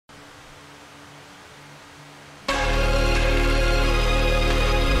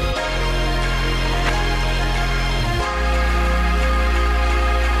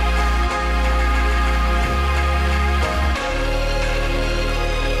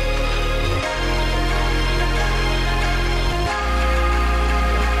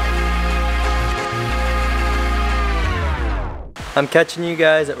I'm catching you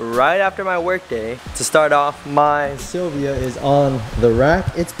guys right after my work day. To start off, my Silvia is on the rack.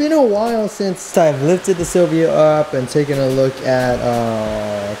 It's been a while since I've lifted the Silvia up and taken a look at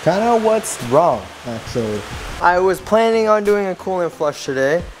kind of what's wrong, actually. I was planning on doing a coolant flush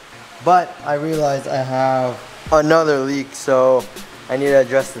today, but I realized I have another leak, so I need to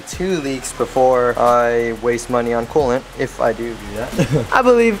address the 2 leaks before I waste money on coolant, if I do that. I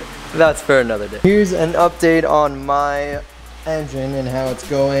believe that's for another day. Here's an update on my engine and how it's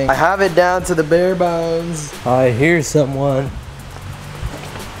going. I have it down to the bare bones. I hear someone.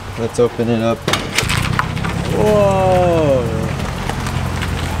 Let's open it up. Whoa!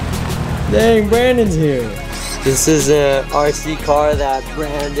 Dang, Brandon's here. This is an RC car that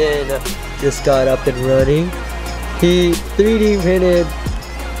Brandon just got up and running. He 3D printed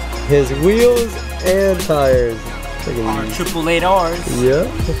his wheels and tires. Look at these. 888Rs. Yeah.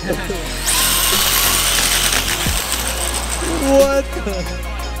 What the?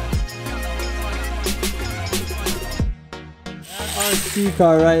 That RC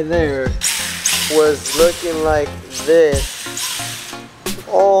car right there was looking like this.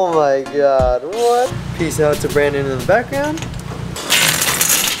 Oh my god, what? Peace out to Brandon in the background.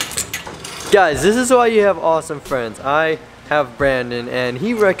 Guys, this is why you have awesome friends. I have Brandon, and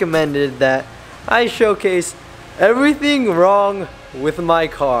he recommended that I showcase everything wrong with my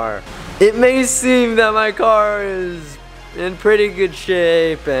car. It may seem that my car is in pretty good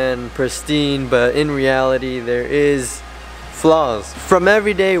shape and pristine, but in reality there is flaws from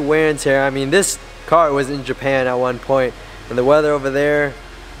everyday wear and tear. I mean, this car was in Japan at one point, and the weather over there,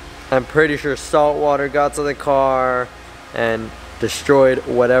 I'm pretty sure salt water got to the car and destroyed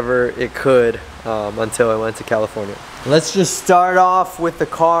whatever it could until I went to California. Let's just start off with the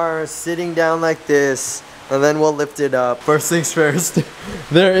car sitting down like this, and then we'll lift it up. First things first,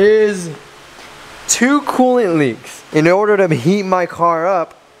 there is 2 coolant leaks. In order to heat my car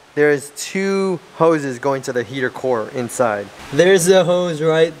up, there's 2 hoses going to the heater core inside. There's the hose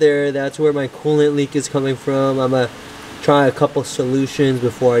right there. That's where my coolant leak is coming from. I'm gonna try a couple solutions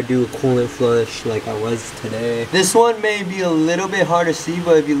before I do a coolant flush like I was today. This one may be a little bit hard to see,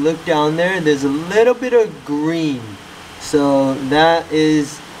 but if you look down there, there's a little bit of green. So that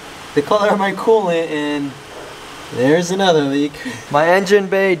is the color of my coolant, and there's another leak. My engine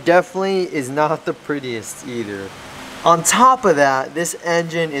bay definitely is not the prettiest either. On top of that, this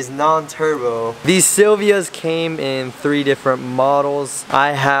engine is non-turbo. These Silvias came in 3 different models.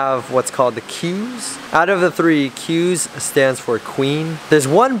 I have what's called the Qs. Out of the 3, Qs stands for Queen. There's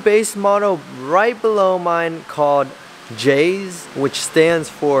one base model right below mine called J's, which stands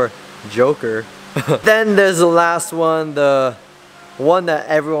for Joker. Then there's the last one, the one that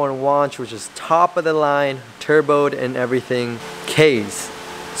everyone wants, which is top of the line, turboed and everything, K's.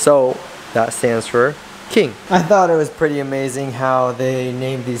 So that stands for King. I thought it was pretty amazing how they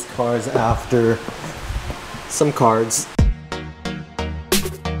named these cars after some cards.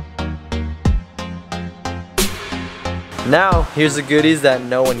 Now, here's the goodies that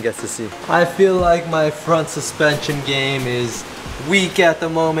no one gets to see. I feel like my front suspension game is weak at the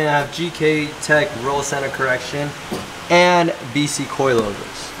moment. I have GK Tech roll center correction and BC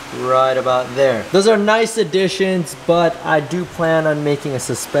coilovers right about there. Those are nice additions, but I do plan on making a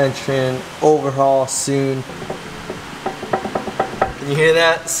suspension overhaul soon. Can you hear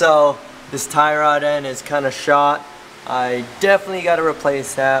that? So this tie rod end is kind of shot. I definitely got to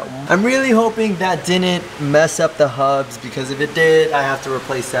replace that. I'm really hoping that didn't mess up the hubs, because if it did, I have to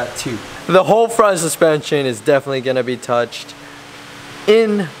replace that too. The whole front suspension is definitely going to be touched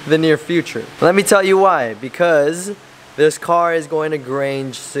in the near future. Let me tell you why. Because this car is going to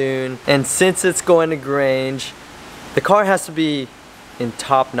Grange soon, and since it's going to Grange, the car has to be in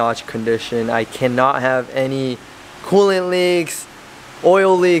top-notch condition. I cannot have any coolant leaks,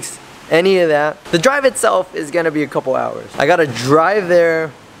 oil leaks, any of that. The drive itself is gonna be a couple hours. I gotta drive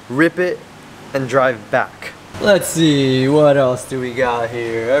there, rip it, and drive back. Let's see, what else do we got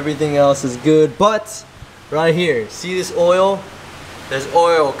here? Everything else is good, but right here, see this oil? There's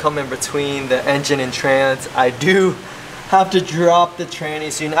oil coming between the engine and trans. I do have to drop the tranny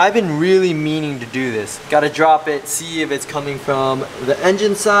soon. I've been really meaning to do this. Gotta drop it, see if it's coming from the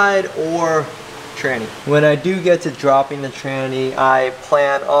engine side or tranny. When I do get to dropping the tranny, I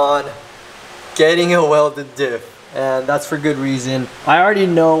plan on getting a welded diff, and that's for good reason. I already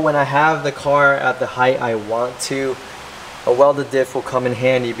know when I have the car at the height I want to, a welded diff will come in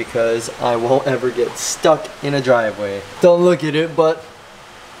handy because I won't ever get stuck in a driveway. Don't look at it, but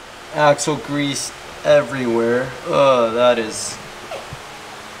axle grease everywhere. Oh, that is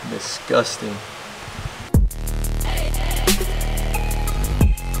disgusting.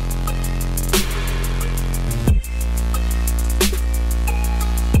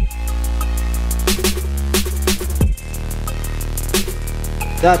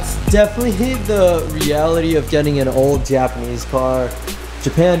 that's definitely the reality of getting an old Japanese car.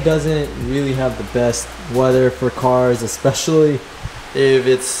 Japan doesn't really have the best weather for cars, especially if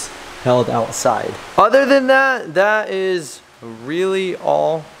it's held outside. Other than that, that is really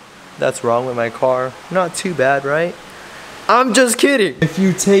all that's wrong with my car. Not too bad, right? I'm just kidding. If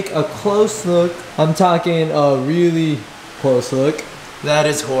you take a close look, I'm talking a really close look, that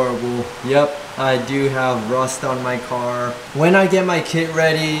is horrible. Yep, I do have rust on my car. When I get my kit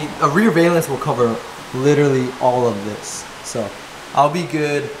ready, a rear valance will cover literally all of this. So I'll be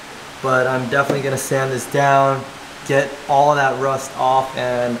good, but I'm definitely gonna sand this down, get all that rust off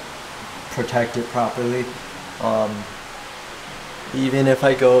and protect it properly. Even if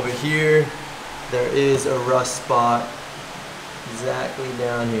I go over here, there is a rust spot exactly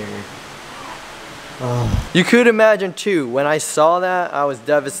down here. You could imagine too, when I saw that, I was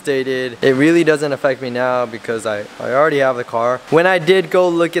devastated. It really doesn't affect me now because I already have the car. When I did go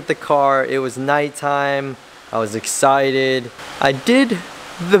look at the car, it was nighttime. I was excited. I did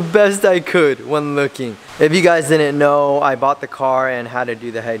the best I could when looking. If you guys didn't know, I bought the car and had to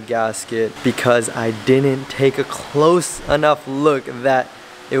do the head gasket because I didn't take a close enough look that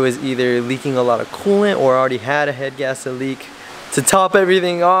it was either leaking a lot of coolant or already had a head gasket leak. To top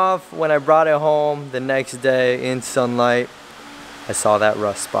everything off, when I brought it home the next day in sunlight, I saw that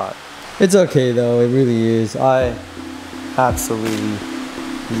rust spot. It's okay though, it really is. I absolutely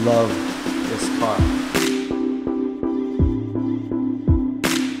love this car.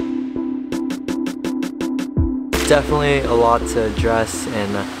 Definitely a lot to address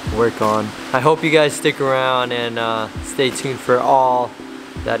and work on. I hope you guys stick around and stay tuned for all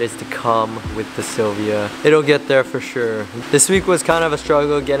that is to come with the Silvia. It'll get there for sure. This week was kind of a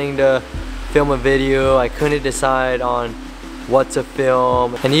struggle getting to film a video. I couldn't decide on what to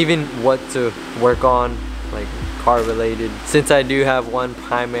film and even what to work on, like car related. Since I do have one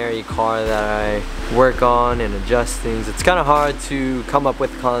primary car that I work on and adjust things, it's kind of hard to come up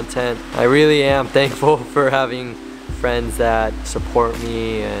with content. I really am thankful for having friends that support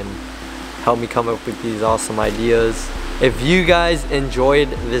me and help me come up with these awesome ideas. If you guys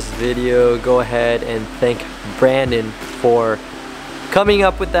enjoyed this video, go ahead and thank Brandon for coming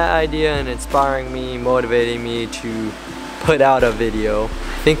up with that idea and inspiring me, motivating me to put out a video.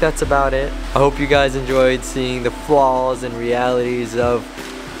 I think that's about it. I hope you guys enjoyed seeing the flaws and realities of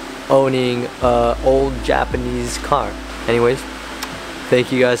owning an old Japanese car. Anyways,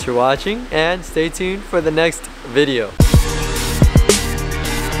 thank you guys for watching and stay tuned for the next video.